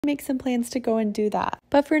make some plans to go and do that.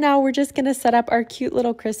 But for now, we're just gonna set up our cute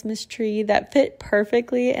little Christmas tree that fit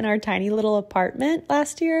perfectly in our tiny little apartment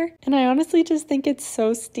last year. And I honestly just think it's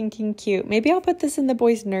so stinking cute. Maybe I'll put this in the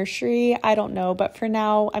boys' nursery, I don't know, but for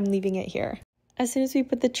now, I'm leaving it here. As soon as we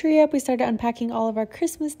put the tree up, we started unpacking all of our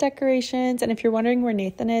Christmas decorations. And if you're wondering where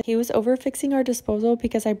Nathan is, he was over fixing our disposal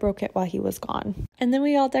because I broke it while he was gone. And then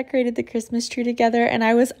we all decorated the Christmas tree together. And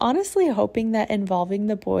I was honestly hoping that involving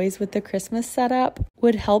the boys with the Christmas setup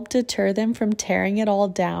would help deter them from tearing it all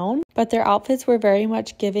down. But their outfits were very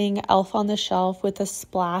much giving Elf on the Shelf with a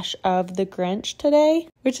splash of the Grinch today,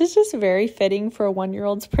 which is just very fitting for a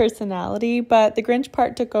 1-year-old's personality. But the Grinch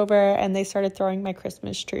part took over and they started throwing my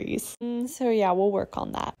Christmas trees. So yeah, we'll work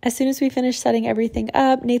on that. As soon as we finished setting everything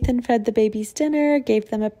up, Nathan fed the babies dinner, gave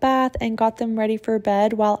them a bath, and got them ready for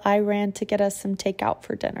bed while I ran to get us some takeout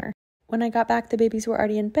for dinner. When I got back, the babies were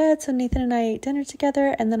already in bed, so Nathan and I ate dinner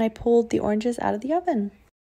together, and then I pulled the oranges out of the oven.